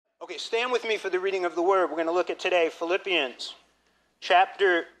Okay, stand with me for the reading of the word. We're going to look at today Philippians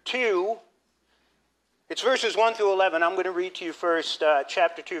chapter 2. It's verses 1 through 11. I'm going to read to you first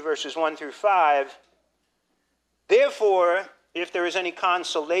chapter 2, verses 1 through 5. Therefore, if there is any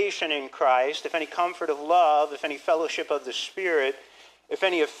consolation in Christ, if any comfort of love, if any fellowship of the Spirit, if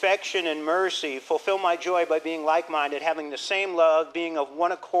any affection and mercy, fulfill my joy by being like-minded, having the same love, being of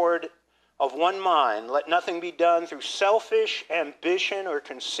one accord, of one mind. Let nothing be done through selfish ambition or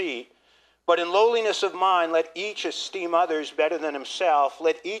conceit, but in lowliness of mind, let each esteem others better than himself.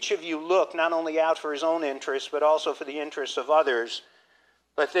 Let each of you look not only out for his own interests, but also for the interests of others.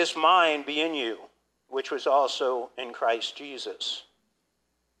 Let this mind be in you, which was also in Christ Jesus.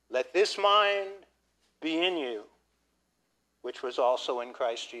 Let this mind be in you, which was also in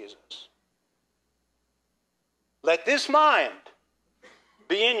Christ Jesus. Let this mind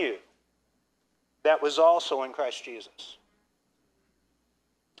be in you, that was also in Christ Jesus.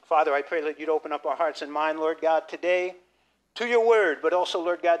 Father, I pray that you'd open up our hearts and mind, Lord God, today to your word, but also,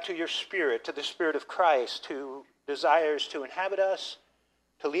 Lord God, to your Spirit, to the Spirit of Christ, who desires to inhabit us,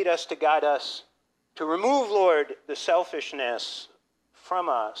 to lead us, to guide us, to remove, Lord, the selfishness from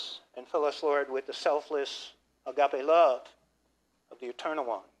us, and fill us, Lord, with the selfless agape love of the Eternal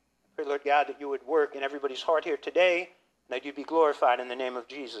One. I pray, Lord God, that you would work in everybody's heart here today, and that you be glorified in the name of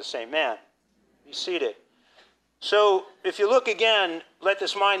Jesus. Amen. Be seated. So, if you look again, let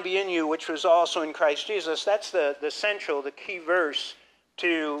this mind be in you, which was also in Christ Jesus. That's the key verse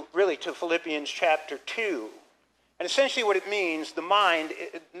to Philippians chapter 2. And essentially what it means, the mind,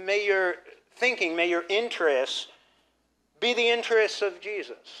 may your thinking, may your interests be the interests of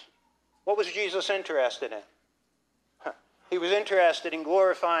Jesus. What was Jesus interested in? He was interested in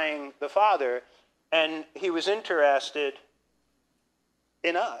glorifying the Father, and he was interested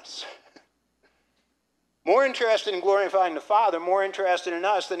in us. More interested in glorifying the Father, more interested in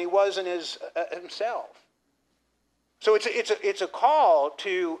us than he was in himself. So it's a call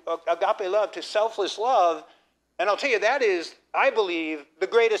to agape love, to selfless love, and I'll tell you, that is, I believe, the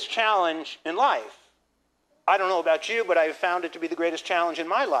greatest challenge in life. I don't know about you, but I've found it to be the greatest challenge in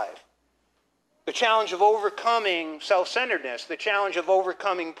my life. The challenge of overcoming self-centeredness, the challenge of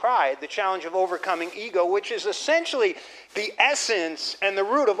overcoming pride, the challenge of overcoming ego, which is essentially the essence and the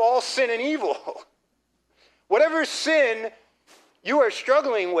root of all sin and evil. Whatever sin you are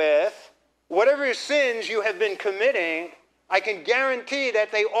struggling with, whatever sins you have been committing, I can guarantee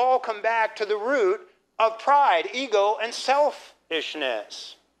that they all come back to the root of pride, ego, and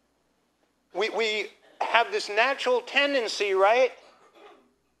selfishness. We have this natural tendency, right,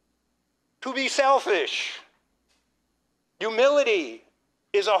 to be selfish. Humility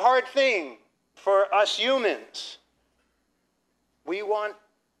is a hard thing for us humans. We want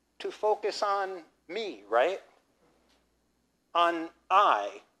to focus on me, right? On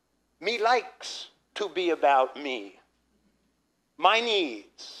I. Me likes to be about me. My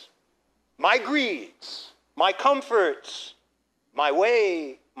needs, my greeds, my comforts, my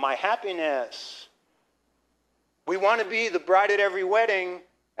way, my happiness. We want to be the bride at every wedding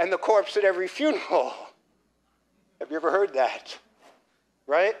and the corpse at every funeral. Have you ever heard that?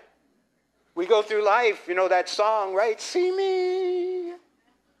 Right? We go through life, you know that song, right? See me,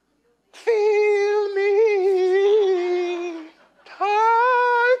 feel me,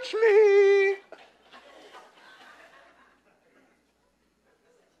 touch me.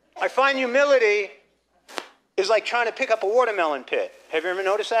 I find humility is like trying to pick up a watermelon pit. Have you ever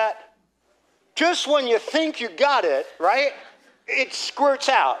noticed that? Just when you think you got it, right, it squirts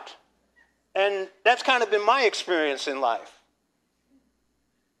out. And that's kind of been my experience in life.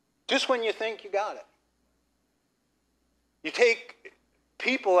 Just when you think you got it. You take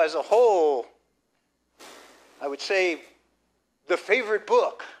people as a whole, I would say the favorite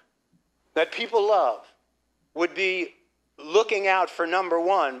book that people love would be Looking Out for Number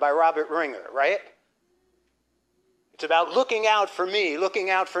One by Robert Ringer, right? It's about looking out for me,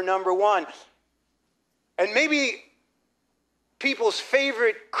 looking out for number one. And maybe people's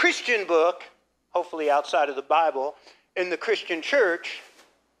favorite Christian book, hopefully outside of the Bible, in the Christian church,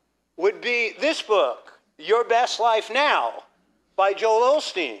 would be this book, Your Best Life Now, by Joel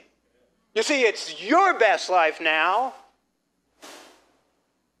Osteen. You see, it's your best life now.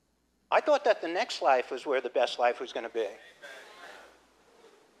 I thought that the next life was where the best life was going to be.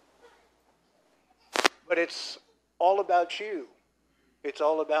 But it's all about you. It's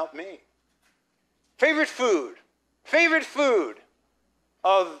all about me. Favorite food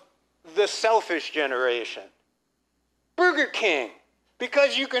of the selfish generation. Burger King,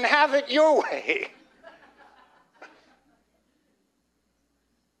 because you can have it your way.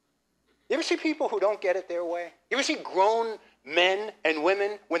 You ever see people who don't get it their way? You ever see grown men and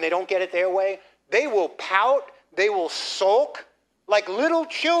women, when they don't get it their way, they will pout, they will sulk like little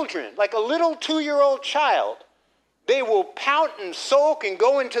children, like a little 2-year-old child. They will pout and sulk and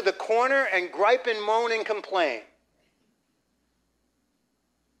go into the corner and gripe and moan and complain.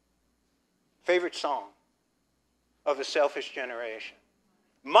 Favorite song of a selfish generation.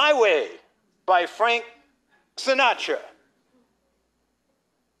 My Way by Frank Sinatra.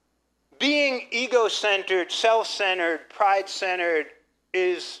 Being ego-centered, self-centered, pride-centered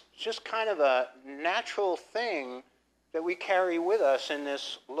is just kind of a natural thing that we carry with us in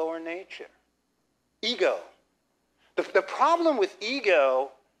this lower nature. Ego. The problem with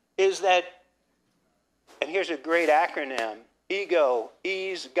ego is that, and here's a great acronym, ego,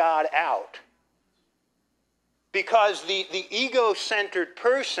 ease God out. Because the ego-centered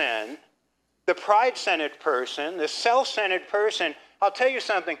person, the pride-centered person, the self-centered person, I'll tell you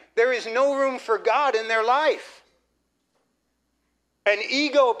something, there is no room for God in their life. And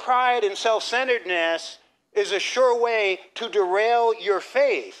ego, pride, and self-centeredness is a sure way to derail your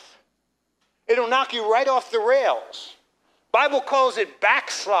faith. It'll knock you right off the rails. Bible calls it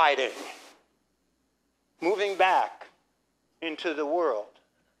backsliding. Moving back into the world.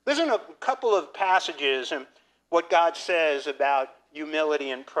 Listen to a couple of passages and what God says about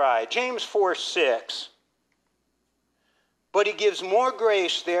humility and pride. James 4:6. But he gives more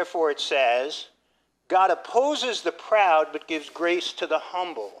grace, therefore it says, God opposes the proud, but gives grace to the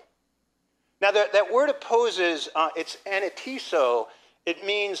humble. Now that word opposes, it's antitheso. It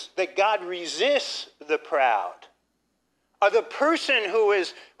means that God resists the proud. The person who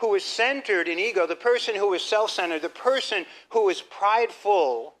is centered in ego, the person who is self-centered, the person who is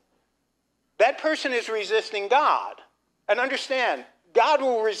prideful, that person is resisting God. And understand, God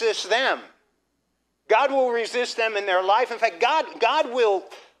will resist them. God will resist them in their life. In fact, God will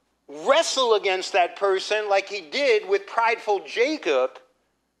wrestle against that person like he did with prideful Jacob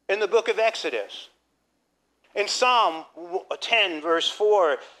in the book of Exodus. In Psalm 10, verse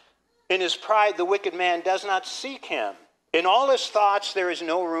 4, in his pride the wicked man does not seek him. In all his thoughts there is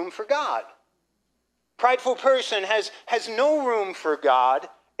no room for God. Prideful person has no room for God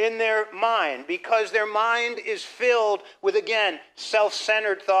in their mind because their mind is filled with, again,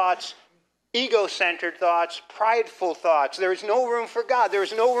 self-centered thoughts, ego-centered thoughts, prideful thoughts. There is no room for God. There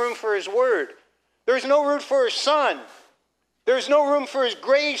is no room for his word. There is no room for his son. There is no room for his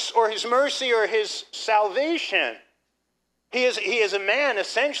grace or his mercy or his salvation. He is a man,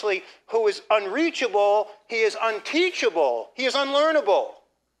 essentially, who is unreachable. He is unteachable. He is unlearnable.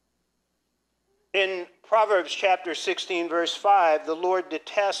 In Proverbs chapter 16, verse 5, the Lord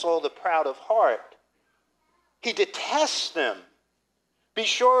detests all the proud of heart. He detests them. Be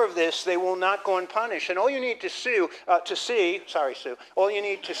sure of this, they will not go unpunished. And all you need to see,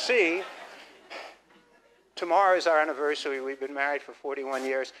 tomorrow is our anniversary. We've been married for 41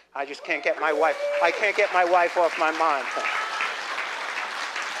 years. I just can't get my wife off my mind.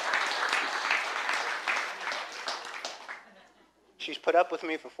 She's put up with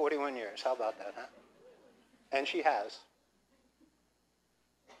me for 41 years. How about that, huh? And she has.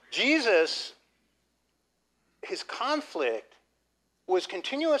 Jesus, his conflict was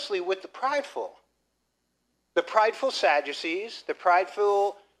continuously with the prideful Sadducees, the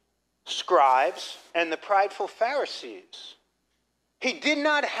prideful scribes, and the prideful Pharisees. He did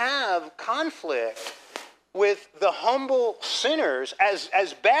not have conflict with the humble sinners,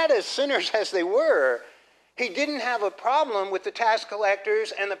 as bad as sinners as they were. He didn't have a problem with the tax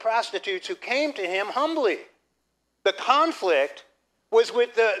collectors and the prostitutes who came to him humbly. The conflict was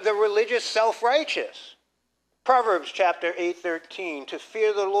with the religious self-righteous. Proverbs chapter 8:13, to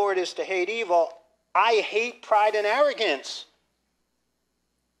fear the Lord is to hate evil. I hate pride and arrogance,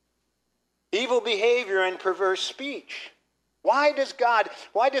 evil behavior and perverse speech. Why does God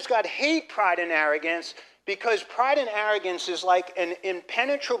hate pride and arrogance? Because pride and arrogance is like an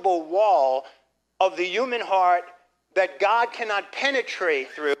impenetrable wall of the human heart that God cannot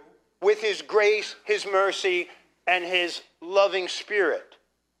penetrate through with his grace, his mercy, and his loving spirit.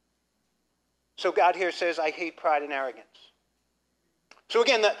 So God here says, I hate pride and arrogance. So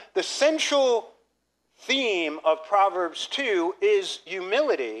again, the central theme of Proverbs 2 is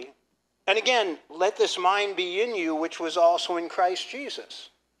humility. And again, let this mind be in you, which was also in Christ Jesus.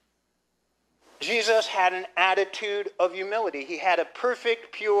 Jesus had an attitude of humility. He had a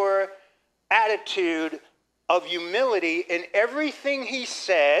perfect, pure attitude of humility in everything he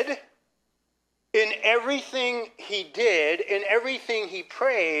said, in everything he did, in everything he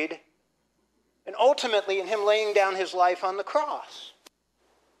prayed, and ultimately in him laying down his life on the cross.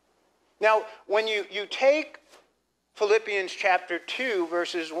 Now, when you take Philippians chapter 2,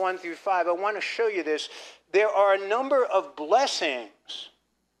 verses 1 through 5, I want to show you this. there are a number of blessings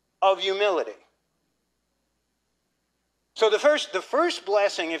of humility. So the first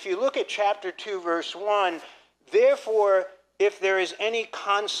blessing, if you look at chapter 2, verse 1, therefore, if there is any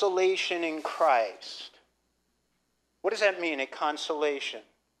consolation in Christ. What does that mean, a consolation?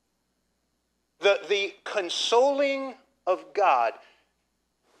 The consoling of God.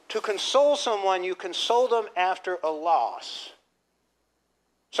 To console someone, you console them after a loss.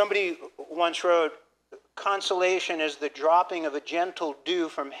 Somebody once wrote, consolation is the dropping of a gentle dew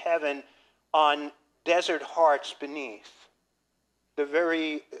from heaven on desert hearts beneath. The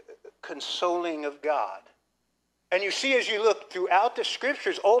very consoling of God. And you see, as you look throughout the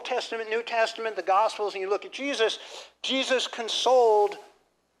scriptures, Old Testament, New Testament, the Gospels, and you look at Jesus, Jesus consoled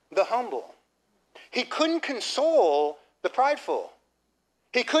the humble. He couldn't console the prideful.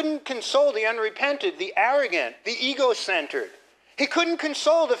 He couldn't console the unrepentant, the arrogant, the ego-centered. He couldn't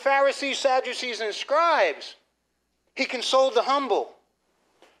console the Pharisees, Sadducees, and scribes. He consoled the humble.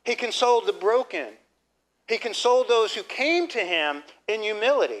 He consoled the broken. He consoled those who came to him in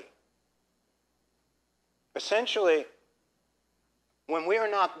humility. Essentially, when we are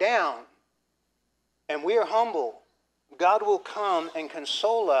knocked down and we are humble, God will come and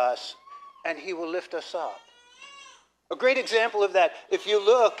console us, and he will lift us up. A great example of that, if you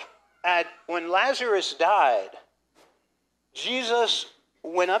look at when Lazarus died, Jesus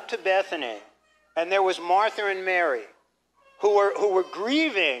went up to Bethany, and there was Martha and Mary who were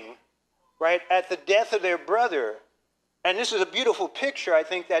grieving, right, at the death of their brother. And this is a beautiful picture, I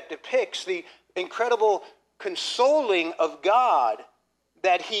think, that depicts the incredible consoling of God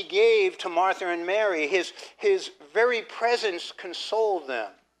that he gave to Martha and Mary. His very presence consoled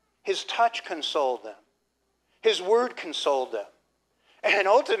them. His touch consoled them. His word consoled them. And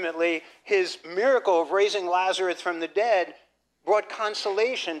ultimately, his miracle of raising Lazarus from the dead brought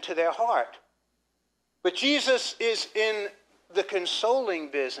consolation to their heart. But Jesus is in the consoling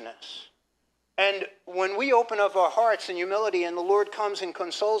business. And when we open up our hearts in humility and the Lord comes and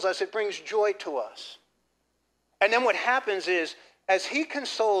consoles us, it brings joy to us. And then what happens is, as he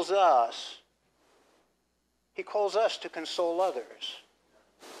consoles us, he calls us to console others.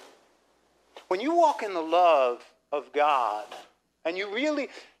 When you walk in the love of God, and you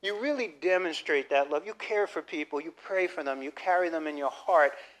really demonstrate that love, you care for people, you pray for them, you carry them in your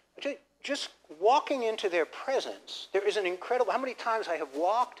heart, just walking into their presence, there is an incredible, how many times I have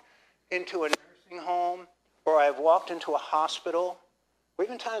walked into a nursing home, or I have walked into a hospital, or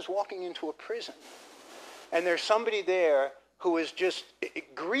even times walking into a prison, and there's somebody there who is just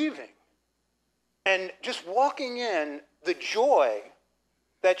grieving, and just walking in, the joy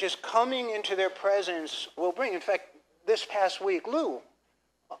that just coming into their presence will bring. In fact, this past week, Lou,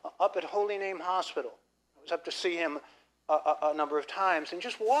 up at Holy Name Hospital, I was up to see him a number of times, and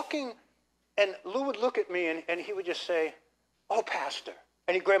just walking, and Lou would look at me, and he would just say, "Oh, Pastor,"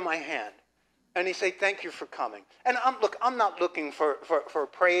 and he'd grab my hand, and he'd say, "Thank you for coming." And I'm not looking for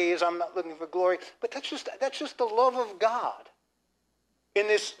praise, I'm not looking for glory, but that's just the love of God in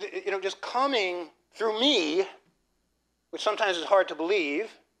this, just coming through me, which sometimes is hard to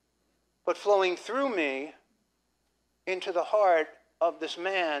believe, but flowing through me into the heart of this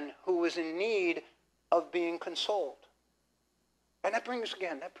man who was in need of being consoled. And that brings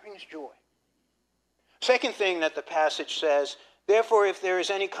joy. Second thing that the passage says, therefore, if there is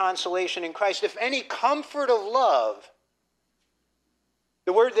any consolation in Christ, if any comfort of love,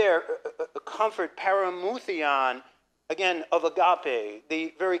 the word there, comfort, paramuthion, again, of agape,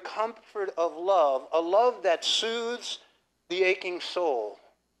 the very comfort of love, a love that soothes the aching soul.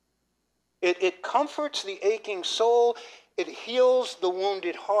 It comforts the aching soul, it heals the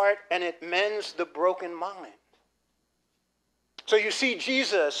wounded heart, and it mends the broken mind. So you see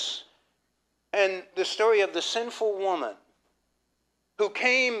Jesus and the story of the sinful woman who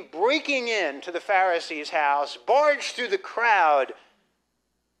came breaking into the Pharisees' house, barged through the crowd,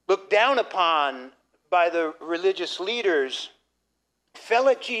 looked down upon by the religious leaders, fell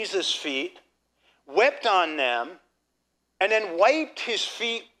at Jesus' feet, wept on them, and then wiped his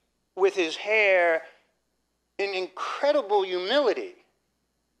feet with his hair in incredible humility.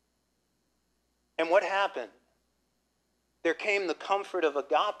 And what happened? There came the comfort of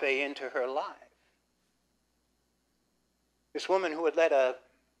agape into her life. This woman who had led a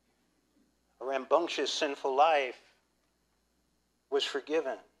rambunctious, sinful life was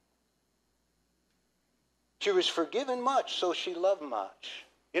forgiven. She was forgiven much, so she loved much.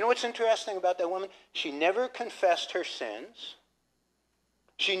 You know what's interesting about that woman? She never confessed her sins.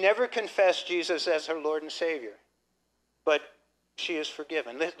 She never confessed Jesus as her Lord and Savior. But she is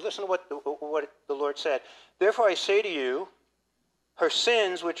forgiven. Listen to what the Lord said. Therefore I say to you, Her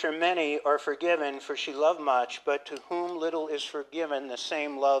sins, which are many, are forgiven, for she loved much, but to whom little is forgiven, the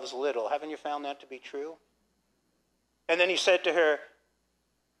same loves little. Haven't you found that to be true? And then he said to her,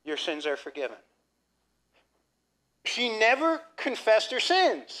 your sins are forgiven. She never confessed her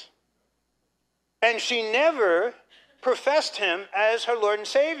sins. And she never professed him as her Lord and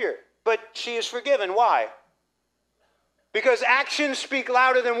Savior. But she is forgiven. Why? Because actions speak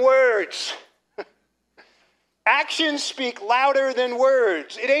louder than words. Actions speak louder than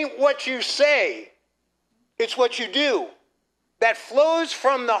words. It ain't what you say. It's what you do. That flows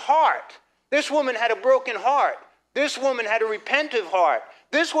from the heart. This woman had a broken heart. This woman had a repentive heart.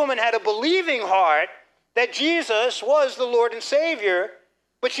 This woman had a believing heart that Jesus was the Lord and Savior,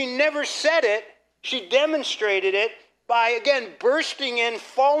 but she never said it. She demonstrated it by, again, bursting in,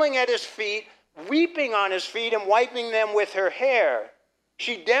 falling at his feet, weeping on his feet, and wiping them with her hair.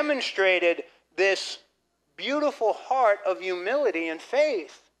 She demonstrated this beautiful heart of humility and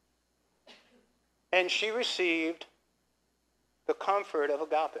faith. And she received the comfort of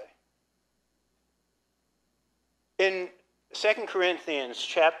agape. In 2 Corinthians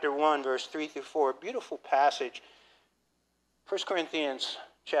chapter 1, verse 3 through 4, beautiful passage. 1 Corinthians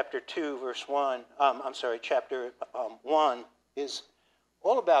chapter 2, verse 1, chapter 1 is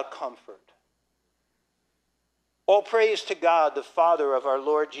all about comfort. All praise to God, the Father of our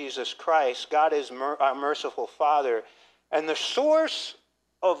Lord Jesus Christ. God is our merciful Father and the source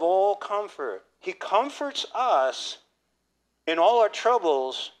of all comfort. He comforts us in all our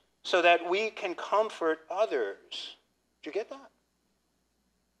troubles so that we can comfort others. Did you get that?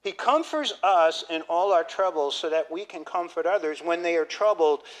 He comforts us in all our troubles so that we can comfort others. When they are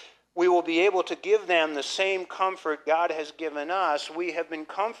troubled, we will be able to give them the same comfort God has given us. We have been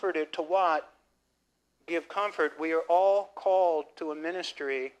comforted to what? Give comfort. We are all called to a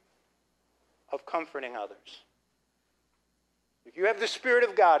ministry of comforting others. If you have the Spirit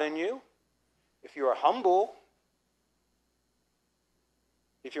of God in you, if you are humble,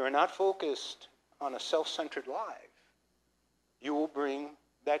 if you are not focused on a self-centered life, you will bring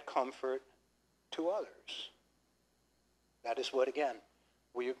that comfort to others. That is what, again,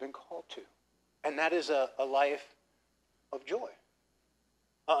 we have been called to. And that is a life of joy.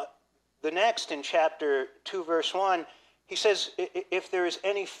 The next, in chapter 2, verse 1, he says, if there is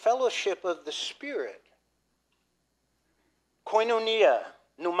any fellowship of the Spirit, koinonia,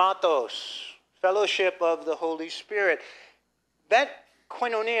 pneumatos, fellowship of the Holy Spirit, that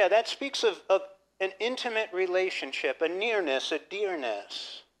koinonia, that speaks of an intimate relationship, a nearness, a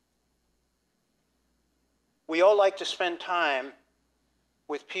dearness. We all like to spend time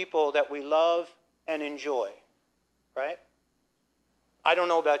with people that we love and enjoy, right? I don't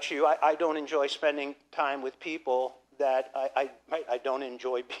know about you. I don't enjoy spending time with people that I don't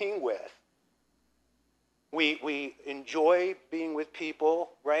enjoy being with. We enjoy being with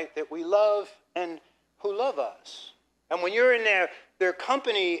people, right, that we love and who love us. And when you're in their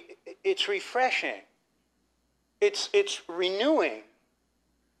company, it's refreshing. It's renewing.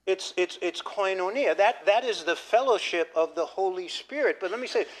 It's koinonia. That is the fellowship of the Holy Spirit. But let me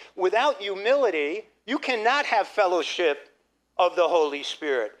say, without humility, you cannot have fellowship of the Holy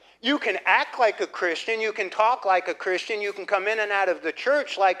Spirit. You can act like a Christian. You can talk like a Christian. You can come in and out of the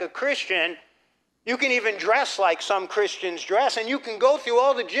church like a Christian. You can even dress like some Christians dress. And you can go through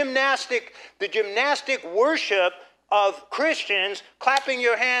all the gymnastic worship of Christians, clapping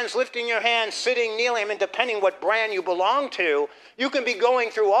your hands, lifting your hands, sitting, kneeling, depending what brand you belong to. You can be going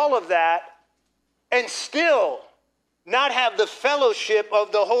through all of that and still not have the fellowship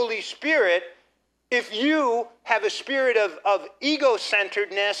of the Holy Spirit if you have a spirit of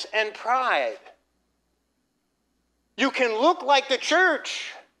ego-centeredness and pride. You can look like the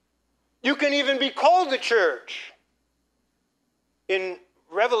church. You can even be called the church. In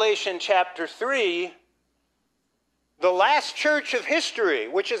Revelation chapter 3, the last church of history,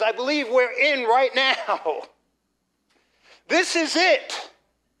 which is, I believe, we're in right now. This is it.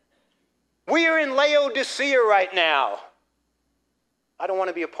 We are in Laodicea right now. I don't want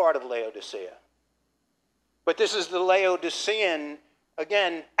to be a part of Laodicea. But this is the Laodicean,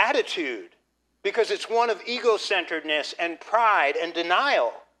 again, attitude, because it's one of ego-centeredness and pride and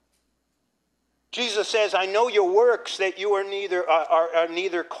denial. Jesus says, I know your works, that you are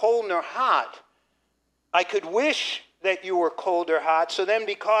neither cold nor hot. I could wish that you were cold or hot. So then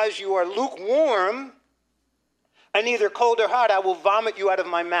because you are lukewarm and neither cold or hot, I will vomit you out of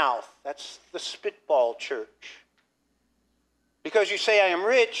my mouth. That's the spitball church. Because you say I am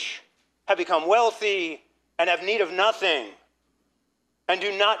rich, have become wealthy, and have need of nothing, and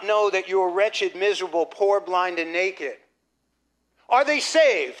do not know that you are wretched, miserable, poor, blind, and naked. Are they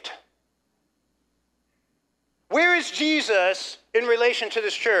saved? Where is Jesus in relation to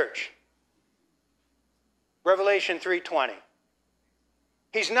this church? Revelation 3:20.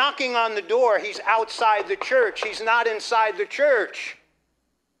 He's knocking on the door. He's outside the church. He's not inside the church.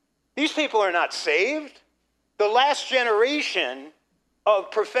 These people are not saved. The last generation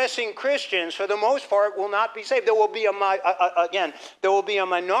of professing Christians, for the most part, will not be saved. There will be there will be a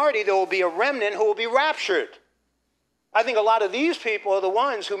minority, there will be a remnant who will be raptured. I think a lot of these people are the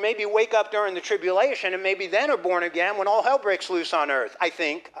ones who maybe wake up during the tribulation and maybe then are born again when all hell breaks loose on earth. I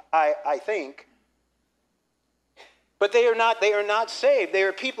think. But they are not saved. They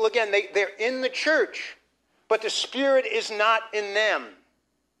are people, again, they're in the church, but the Spirit is not in them.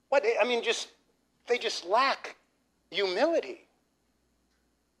 They just lack humility.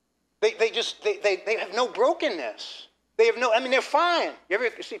 They have no brokenness. They have no, they're fine. You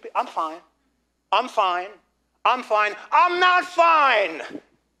ever see, I'm fine. I'm fine. I'm fine. I'm not fine.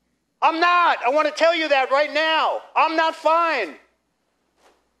 I'm not. I want to tell you that right now. I'm not fine.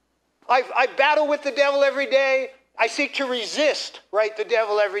 I battle with the devil every day. I seek to resist, the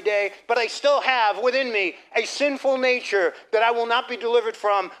devil every day. But I still have within me a sinful nature that I will not be delivered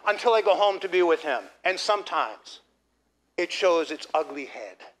from until I go home to be with him. And sometimes it shows its ugly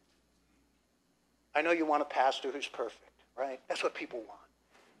head. I know you want a pastor who's perfect, right? That's what people want.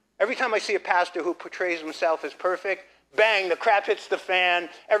 Every time I see a pastor who portrays himself as perfect, bang, the crap hits the fan.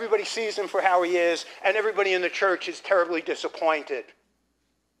 Everybody sees him for how he is, and everybody in the church is terribly disappointed.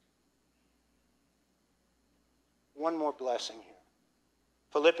 One more blessing here.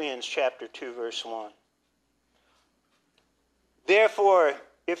 Philippians chapter 2, verse 1. Therefore,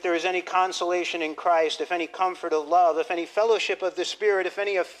 if there is any consolation in Christ, if any comfort of love, if any fellowship of the Spirit, if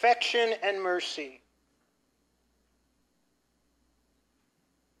any affection and mercy,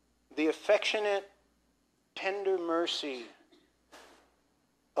 the affectionate, tender mercy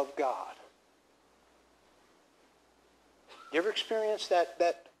of God. You ever experienced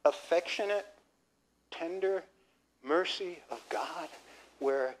that affectionate, tender mercy of God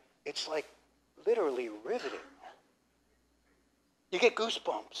where it's like literally riveting? You get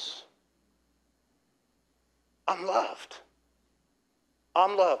goosebumps. I'm loved.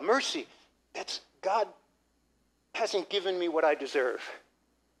 I'm loved. Mercy. That's God hasn't given me what I deserve.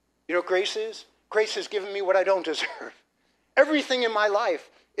 You know what grace is? Grace has given me what I don't deserve. Everything in my life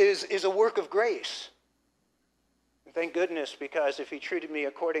is a work of grace. And thank goodness, because if he treated me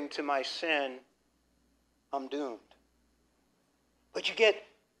according to my sin, I'm doomed. But you get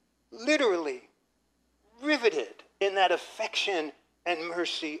literally riveted in that affection and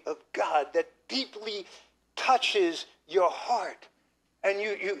mercy of God that deeply touches your heart. And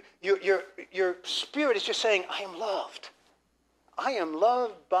your spirit is just saying, I am loved. I am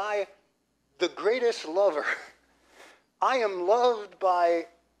loved by the greatest lover. I am loved by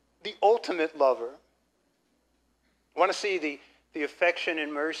the ultimate lover. I want to see the affection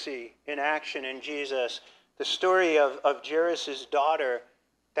and mercy in action in Jesus. The story of Jairus' daughter,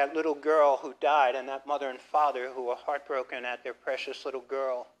 that little girl who died, and that mother and father who were heartbroken at their precious little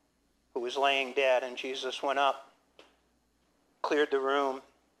girl who was laying dead. And Jesus went up, cleared the room,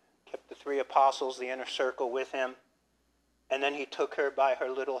 kept the 3 apostles, the inner circle, with him. And then he took her by her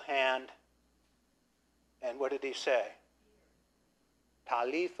little hand. And what did he say?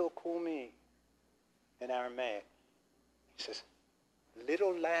 Talitha kumi, in Aramaic. He says,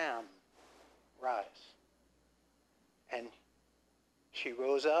 little lamb, rise. And she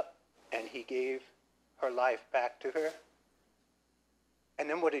rose up, and he gave her life back to her. And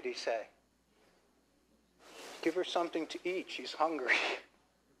then what did he say? Give her something to eat. She's hungry.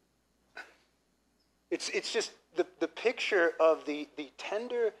 It's just the picture of the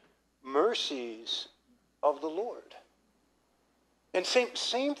tender mercies of the Lord. And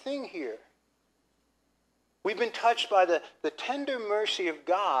same thing here. We've been touched by the tender mercy of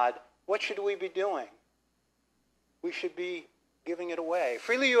God. What should we be doing? We should be giving it away.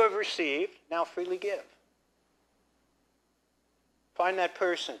 Freely you have received, now freely give. Find that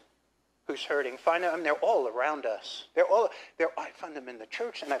person who's hurting. Find them. They're all around us. I find them in the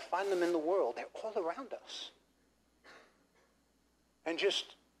church, and I find them in the world. They're all around us. And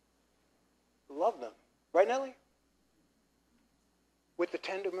just love them. Right, Nellie? With the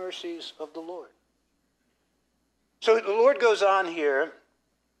tender mercies of the Lord. So the Lord goes on here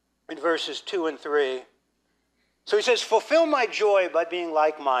in verses 2 and 3. So he says, fulfill my joy by being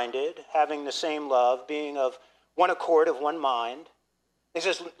like-minded, having the same love, being of one accord, of one mind. He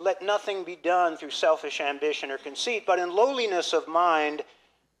says, let nothing be done through selfish ambition or conceit, but in lowliness of mind,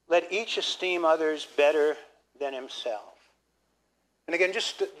 let each esteem others better than himself. And again,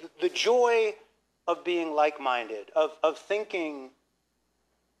 just the joy of being like-minded, of thinking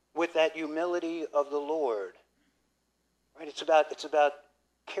with that humility of the Lord. Right? It's about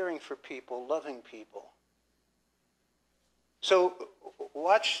caring for people, loving people. So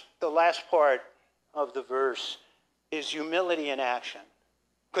watch the last part of the verse is humility in action.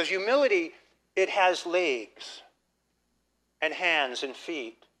 Because humility, it has legs and hands and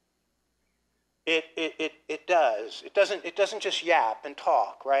feet. It does. It doesn't just yap and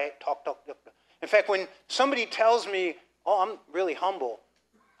talk, right? Talk. In fact, when somebody tells me, "Oh, I'm really humble,"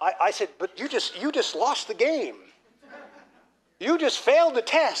 I said, "But you just lost the game. You just failed the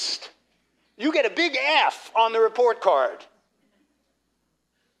test. You get a big F on the report card."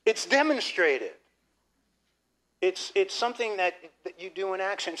 It's demonstrated. It's something that you do in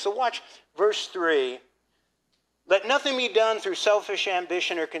action. So watch verse 3. Let nothing be done through selfish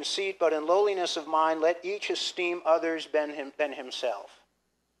ambition or conceit, but in lowliness of mind, let each esteem others than himself.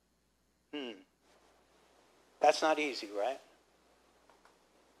 That's not easy, right?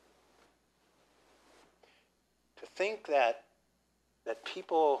 To think that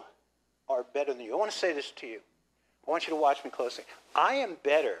people are better than you. I want to say this to you. I want you to watch me closely. I am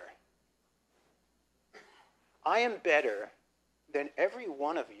better than every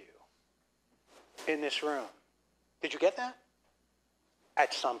one of you in this room. Did you get that?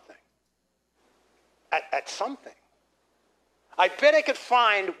 At something. At something. I bet I could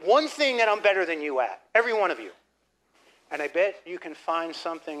find one thing that I'm better than you at. Every one of you. And I bet you can find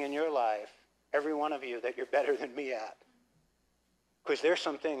something in your life, every one of you, that you're better than me at. Because there's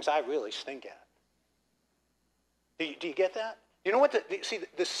some things I really stink at. Do you get that? You know what?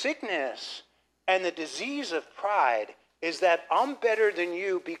 The sickness and the disease of pride is that I'm better than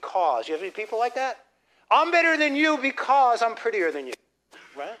you because. You have any people like that? I'm better than you because I'm prettier than you.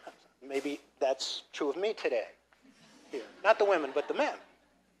 Right? Maybe that's true of me today. Here. Not the women, but the men.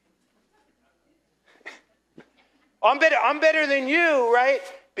 I'm better than you, right?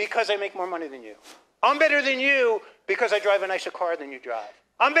 Because I make more money than you. I'm better than you because I drive a nicer car than you drive.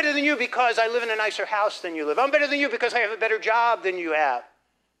 I'm better than you because I live in a nicer house than you live. I'm better than you because I have a better job than you have.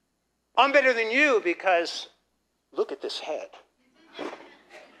 I'm better than you because look at this head.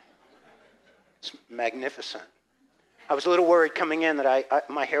 It's magnificent. I was a little worried coming in that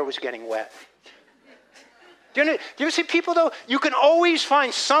my hair was getting wet. Do you ever see people, though? You can always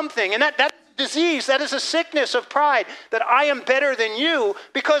find something, and that disease, that is a sickness of pride, that I am better than you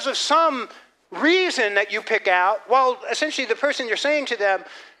because of some reason that you pick out. Well, essentially the person you're saying to them,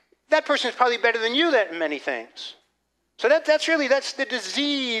 that person is probably better than you at many things. So that's the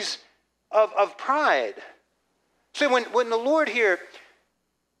disease of pride. So when the Lord here,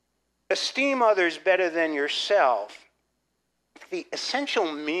 esteem others better than yourself, the essential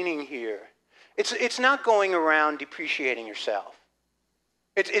meaning here, it's not going around depreciating yourself.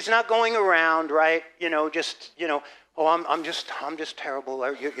 It's not going around, right, oh, I'm just terrible,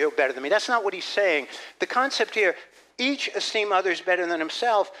 or you're better than me. That's not what he's saying. The concept here, each esteem others better than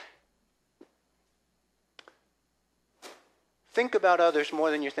himself. Think about others more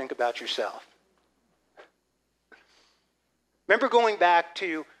than you think about yourself. Remember going back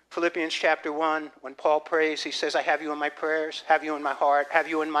to Philippians chapter 1, when Paul prays, he says, I have you in my prayers, have you in my heart, have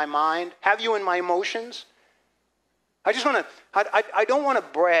you in my mind, have you in my emotions. I don't want to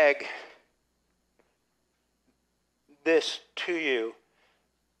brag this to you,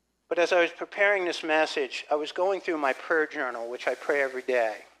 but as I was preparing this message, I was going through my prayer journal, which I pray every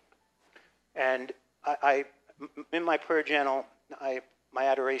day. And in my prayer journal, my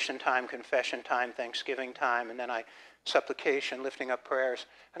adoration time, confession time, thanksgiving time, and then supplication, lifting up prayers.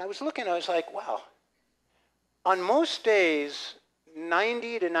 And I was like, wow. On most days,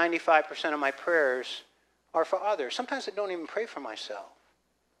 90 to 95% of my prayers are for others. Sometimes I don't even pray for myself.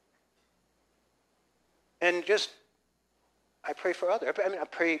 And I pray for others. I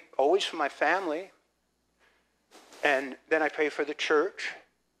pray always for my family. And then I pray for the church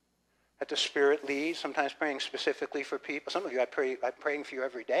that the Spirit leads, sometimes praying specifically for people. Some of you, I'm praying for you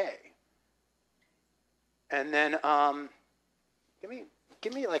every day. And then give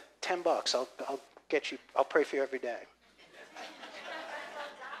me like $10. I'll pray for you every day.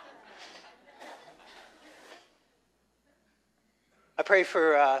 I pray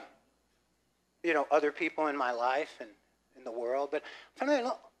for other people in my life and in the world, but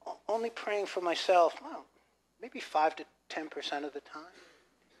I'm only praying for myself, maybe 5 to 10% of the time.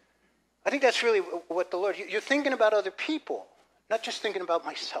 I think that's really what the Lord, you're thinking about other people, not just thinking about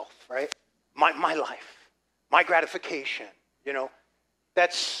myself, right? My life, my gratification,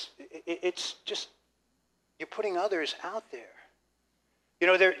 it's just, you're putting others out there.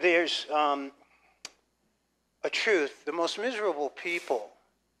 There's a truth. The most miserable people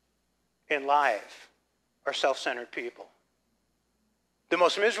in life are self-centered people. The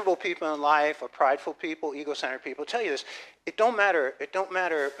most miserable people in life are prideful people, ego-centered people. I'll tell you this, it don't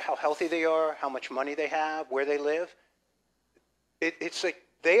matter how healthy they are, how much money they have, where they live. It's like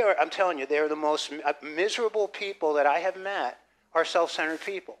I'm telling you, they are the most miserable people that I have met are self-centered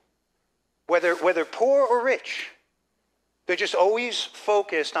people. Whether poor or rich, they're just always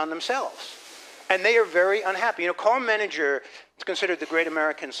focused on themselves. And they are very unhappy. You know, Carl Menninger is considered the great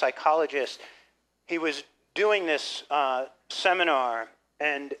American psychologist. He was doing this seminar,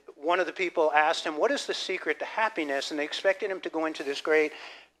 and one of the people asked him, what is the secret to happiness? And they expected him to go into this great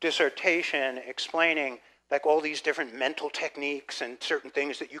dissertation explaining like all these different mental techniques and certain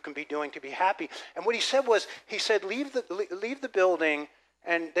things that you can be doing to be happy. And what he said was, leave the building,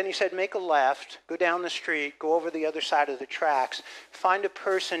 and then he said, make a left, go down the street, go over the other side of the tracks, find a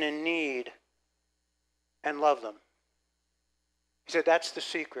person in need, and love them. He said, that's the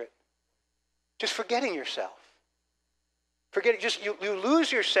secret. Just forgetting yourself. You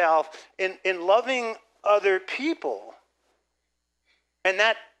lose yourself in loving other people. And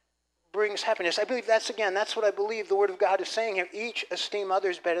that brings happiness. I believe that's what I believe the Word of God is saying here. Each esteem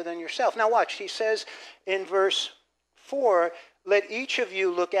others better than yourself. Now watch, he says in verse 4, let each of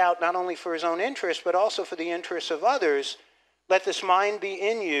you look out not only for his own interest, but also for the interests of others. Let this mind be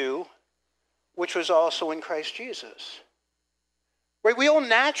in you, which was also in Christ Jesus. Right? We all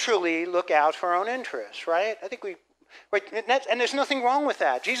naturally look out for our own interests, right? I think right, and there's nothing wrong with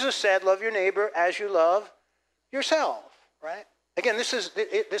that. Jesus said, love your neighbor as you love yourself, right? Again, this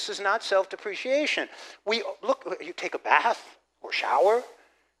is not self-depreciation. You take a bath or shower,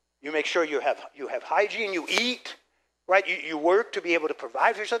 you make sure you have hygiene, you eat, right? You work to be able to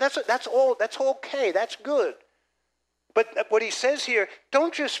provide for yourself. That's okay, that's good. But what he says here,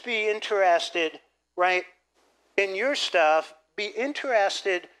 don't just be interested, right, in your stuff, be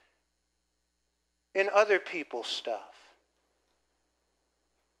interested in other people's stuff.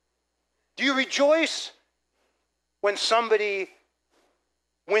 Do you rejoice when somebody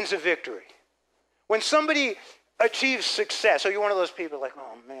wins a victory? When somebody achieves success? Are you one of those people like,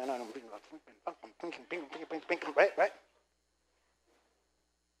 oh man, I don't right?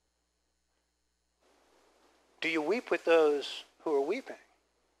 Do you weep with those who are weeping?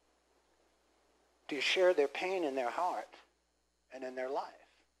 Do you share their pain in their heart and in their life?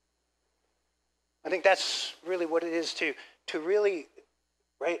 I think that's really what it is to really,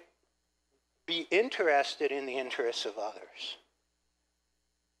 right, be interested in the interests of others.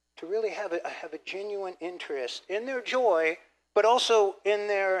 To really have a genuine interest in their joy, but also in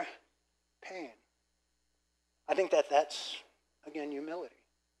their pain. I think that's, again, humility.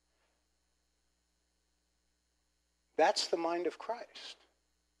 That's the mind of Christ.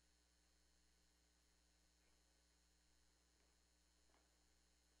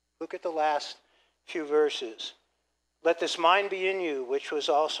 Look at the last few verses. Let this mind be in you, which was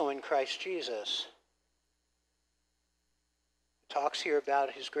also in Christ Jesus. It talks here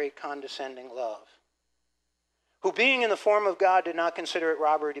about his great condescending love. Who being in the form of God did not consider it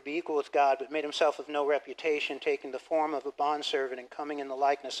robbery to be equal with God, but made himself of no reputation, taking the form of a bondservant and coming in the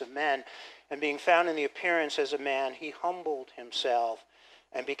likeness of men, and being found in the appearance as a man, he humbled himself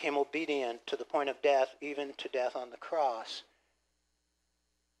and became obedient to the point of death, even to death on the cross.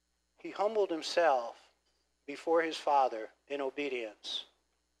 He humbled himself before his Father in obedience.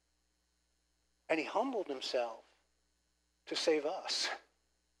 And he humbled himself to save us.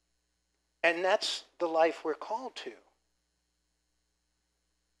 And that's the life we're called to.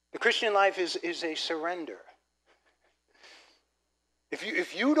 The Christian life is a surrender.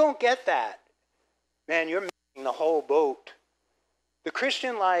 If you don't get that, man, you're missing the whole boat. The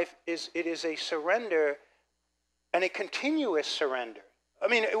Christian life is a surrender, and a continuous surrender. I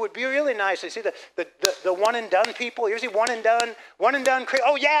mean, it would be really nice to see the one and done people. You see one and done.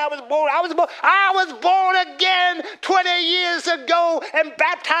 Oh yeah, I was born again 20 years ago and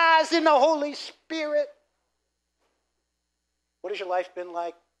baptized in the Holy Spirit. What has your life been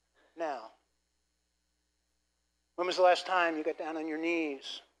like now? When was the last time you got down on your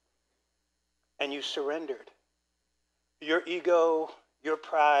knees and you surrendered your ego, your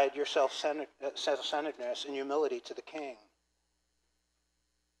pride, your self-centeredness, and humility to the King?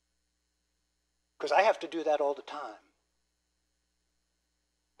 Because I have to do that all the time.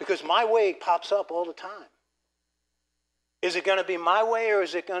 Because my way pops up all the time. Is it going to be my way or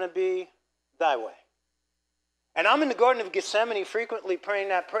is it going to be thy way? And I'm in the Garden of Gethsemane frequently praying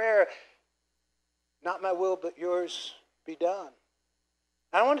that prayer, not my will but yours be done.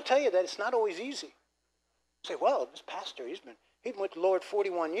 And I want to tell you that it's not always easy. You say, well, this pastor, he's been with the Lord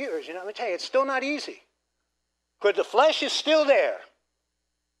 41 years. You know, let me tell you, it's still not easy. Because the flesh is still there.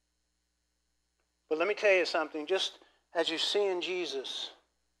 But let me tell you something, just as you see in Jesus,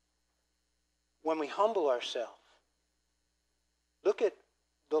 when we humble ourselves, look at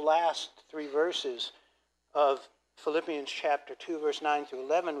the last 3 verses of Philippians chapter 2, verse 9 through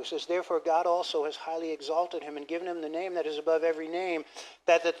 11, which says, "Therefore God also has highly exalted him and given him the name that is above every name,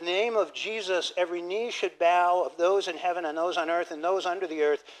 that at the name of Jesus every knee should bow, of those in heaven and those on earth and those under the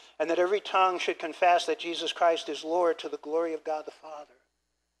earth, and that every tongue should confess that Jesus Christ is Lord, to the glory of God the Father."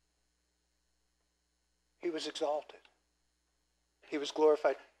 He was exalted. He was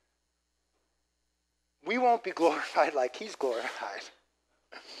glorified. We won't be glorified like he's glorified.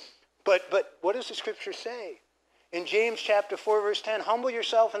 But what does the scripture say? In James chapter 4, verse 10, "Humble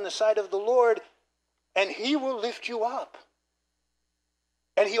yourself in the sight of the Lord, and he will lift you up."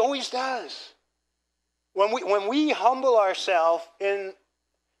 And he always does. When we humble ourselves in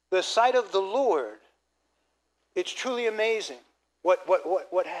the sight of the Lord, it's truly amazing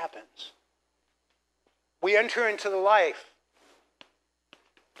what happens. We enter into the life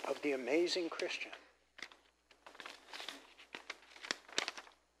of the amazing Christian.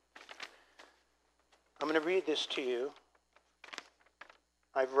 I'm going to read this to you.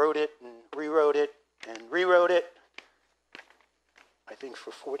 I've wrote it and rewrote it, I think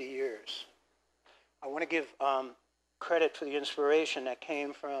for 40 years. I want to give credit for the inspiration that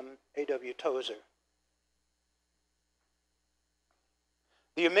came from A.W. Tozer.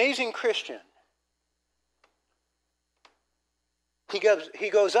 The amazing Christian, he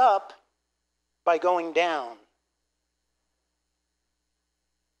goes up by going down.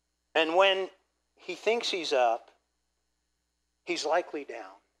 And when he thinks he's up, he's likely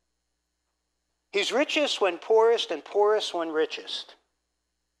down. He's richest when poorest, and poorest when richest.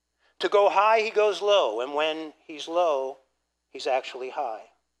 To go high, he goes low, and when he's low, he's actually high.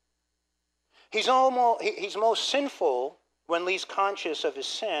 He's most sinful when least conscious of his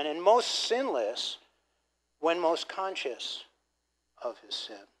sin, and most sinless when most conscious of his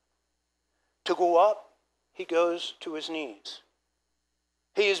sin. To go up, he goes to his knees.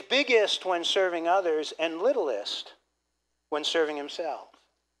 He is biggest when serving others, and littlest when serving himself.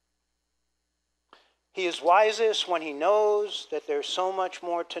 He is wisest when he knows that there's so much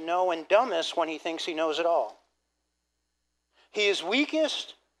more to know, and dumbest when he thinks he knows it all. He is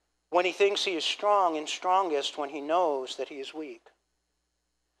weakest when he thinks he is strong, and strongest when he knows that he is weak.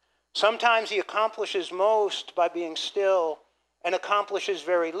 Sometimes he accomplishes most by being still, and accomplishes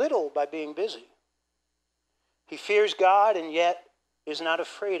very little by being busy. He fears God, and yet is not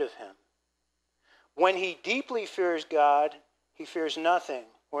afraid of him. When he deeply fears God, he fears nothing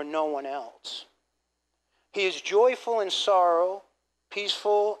or no one else. He is joyful in sorrow,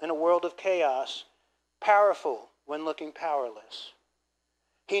 peaceful in a world of chaos, powerful when looking powerless.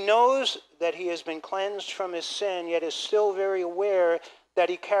 He knows that he has been cleansed from his sin, yet is still very aware that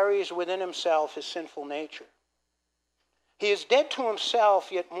he carries within himself his sinful nature. He is dead to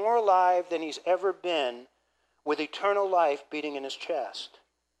himself, yet more alive than he's ever been, with eternal life beating in his chest.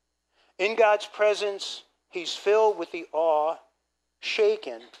 In God's presence, he's filled with the awe,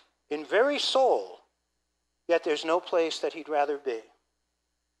 shaken in very soul, yet there's no place that he'd rather be.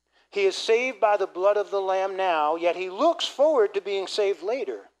 He is saved by the blood of the Lamb now, yet he looks forward to being saved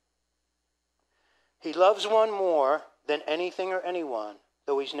later. He loves one more than anything or anyone,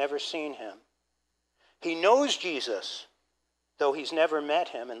 though he's never seen him. He knows Jesus, though he's never met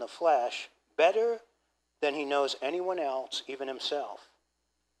him in the flesh, better than he knows anyone else, even himself.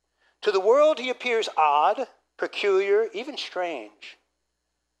 To the world he appears odd, peculiar, even strange.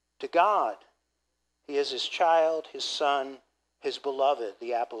 To God, he is his child, his son, his beloved,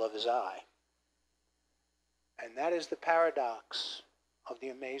 the apple of his eye. And that is the paradox of the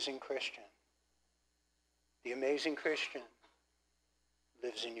amazing Christian. The amazing Christian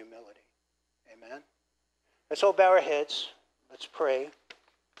lives in humility. Amen? Let's all bow our heads. Let's pray.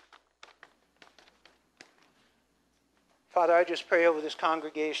 Father, I just pray over this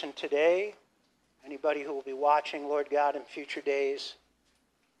congregation today, anybody who will be watching, Lord God, in future days,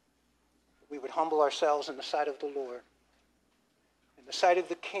 we would humble ourselves in the sight of the Lord, in the sight of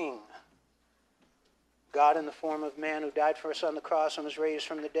the King, God in the form of man who died for us on the cross and was raised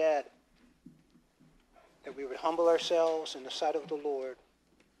from the dead, that we would humble ourselves in the sight of the Lord.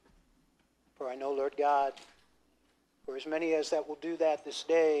 For I know, Lord God, for as many as that will do that this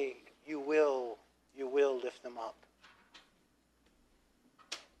day, you will lift them up.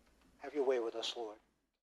 Have your way with us, Lord.